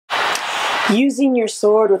Using your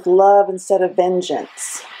sword with love instead of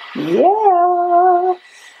vengeance. Yeah.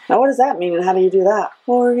 Now what does that mean and how do you do that?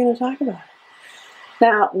 Well, we're going to talk about it.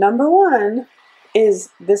 Now, number one is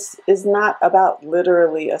this is not about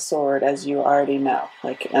literally a sword, as you already know.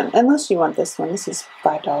 Like, unless you want this one, this is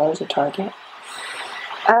 $5 at Target.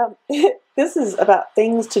 This is about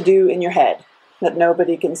things to do in your head that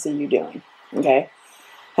nobody can see you doing, okay?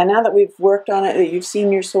 And now that we've worked on it, that you've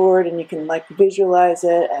seen your sword and you can like visualize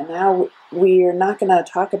it, and now we are not going to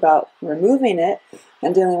talk about removing it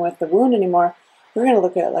and dealing with the wound anymore. We're going to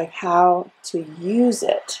look at like how to use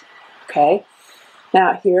it, okay?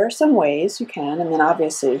 Now, here are some ways you can, and then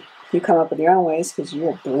obviously you come up with your own ways because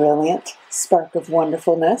you're a brilliant spark of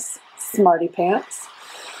wonderfulness, smarty pants.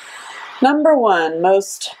 Number one,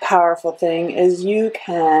 most powerful thing is you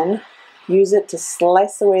can use it to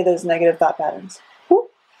slice away those negative thought patterns. Woo.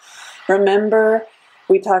 Remember,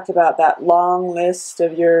 we talked about that long list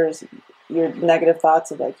of your negative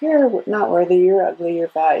thoughts of like, you're not worthy, you're ugly, you're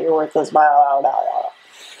fat, you're worthless, blah, blah, blah, blah.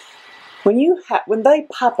 When they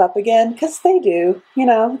pop up again, because they do, you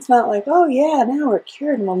know, it's not like, oh yeah, now we're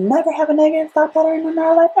cured and we'll never have a negative thought pattern in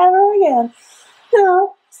our life ever again.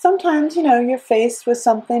 No, sometimes, you know, you're faced with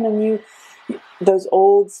something and those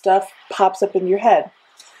old stuff pops up in your head.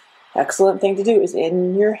 Excellent thing to do is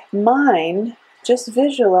in your mind, just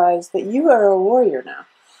visualize that you are a warrior now.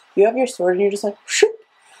 You have your sword and you're just like, shoop,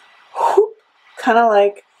 whoop, kind of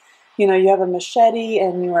like, you know, you have a machete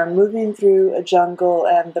and you are moving through a jungle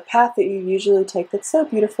and the path that you usually take that's so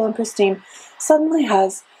beautiful and pristine suddenly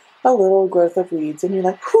has a little growth of weeds and you're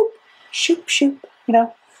like, whoop, shoop, shoop, you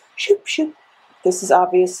know, shoop, shoop. This is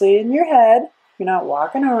obviously in your head. You're not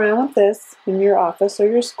walking around with this in your office or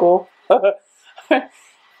your school.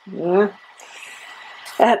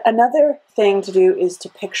 And another thing to do is to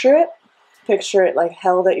picture it. Picture it like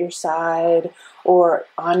held at your side or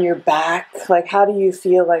on your back. Like, how do you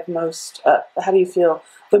feel like how do you feel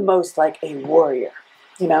the most like a warrior?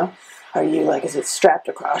 You know, are you like, is it strapped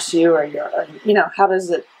across you or you know, how does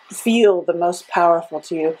it feel the most powerful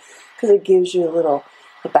to you? Because it gives you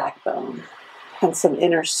a backbone and some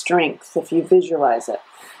inner strength if you visualize it.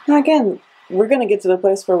 Now again, we're going to get to the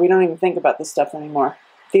place where we don't even think about this stuff anymore.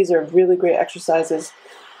 These are really great exercises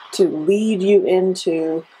to lead you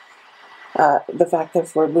into the fact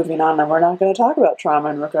that we're moving on and we're not going to talk about trauma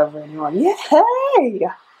and recovery anymore. Yay!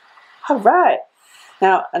 All right.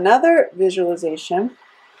 Now, another visualization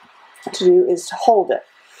to do is to hold it.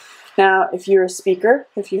 Now, if you're a speaker,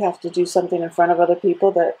 if you have to do something in front of other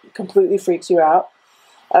people that completely freaks you out,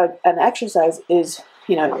 an exercise is,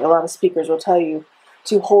 you know, a lot of speakers will tell you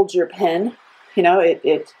to hold your pen. You know,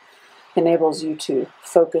 it enables you to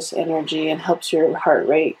focus energy and helps your heart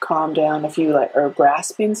rate calm down if you like are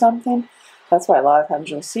grasping something. That's why a lot of times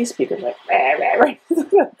you'll see speakers like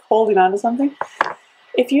holding on to something.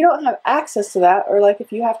 If you don't have access to that, or like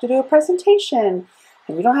if you have to do a presentation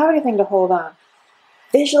and you don't have anything to hold on,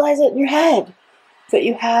 visualize it in your head that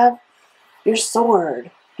you have your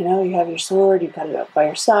sword. You know, you have your sword, you've got it up by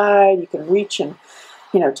your side, you can reach and,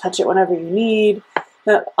 you know, touch it whenever you need.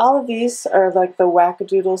 Now, all of these are like the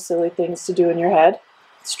wackadoodle silly things to do in your head.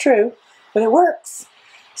 It's true, but it works.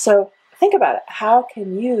 So think about it. How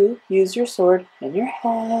can you use your sword in your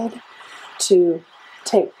head to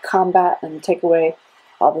combat and take away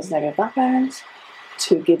all those negative thought patterns,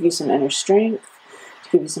 to give you some inner strength, to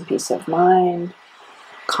give you some peace of mind,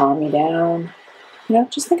 calm you down? You know,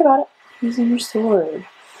 just think about it. Using your sword.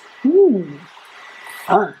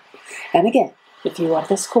 Fun. And again, if you want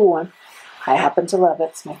this cool one, I happen to love it.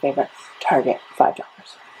 It's my favorite. Target, $5.